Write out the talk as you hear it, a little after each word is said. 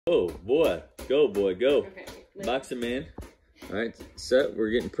Oh boy, go boy, go. Okay. Boxing man. All right, set.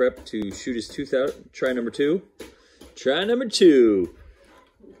 We're getting prepped to shoot his tooth out. Try number 2. Try number 2.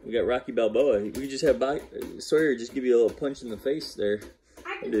 We got Rocky Balboa. We just have Sawyer just give you a little punch in the face there.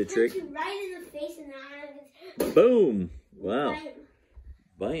 I can Do the punch trick. you right in the face and I Boom! Wow.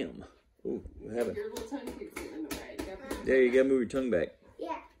 Bam. Ooh, what happened? Your little tongue keeps getting in the way. You gotta There, you gotta move your tongue back.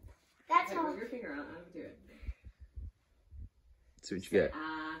 Yeah, that's how. move your finger on. I'll do it. See what you got.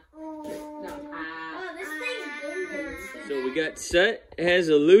 Oh, No, oh, this thing's been there. So we got Set has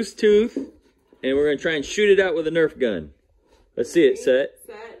a loose tooth, and we're gonna try and shoot it out with a Nerf gun. Let's see it, Set.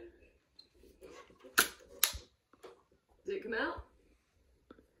 Set. Did it come out?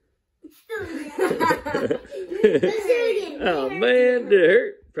 Let's do it again. Oh man, did it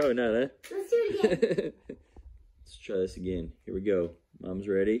hurt? Probably not, huh? Let's do it again. Let's try this again. Here we go. Mom's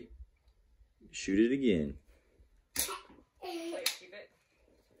ready. Shoot it again. Wait, keep it.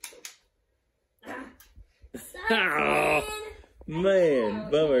 Oh, man,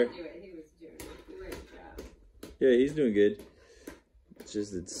 bummer. Do it. He was doing a great job. Yeah, he's doing good. It's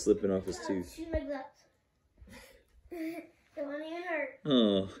just it's slipping off his tooth. Shoot my gloves. It won't even hurt.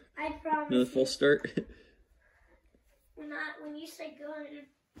 Oh, I promise. another false start. When you say go, I'm gonna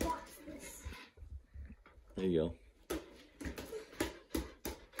box this. There you go.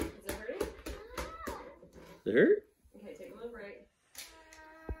 Is it hurting? Does it hurt? Okay, take a little break.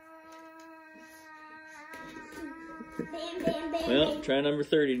 Bam, bam, bam, Well, bam. try number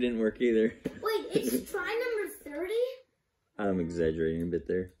 30 didn't work either. Wait, it's try number 30? I'm exaggerating a bit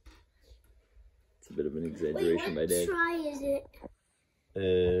there. It's a bit of an Wait, exaggeration by what Dad. try is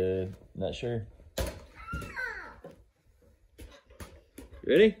it? Not sure.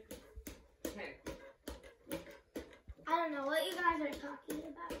 You ready?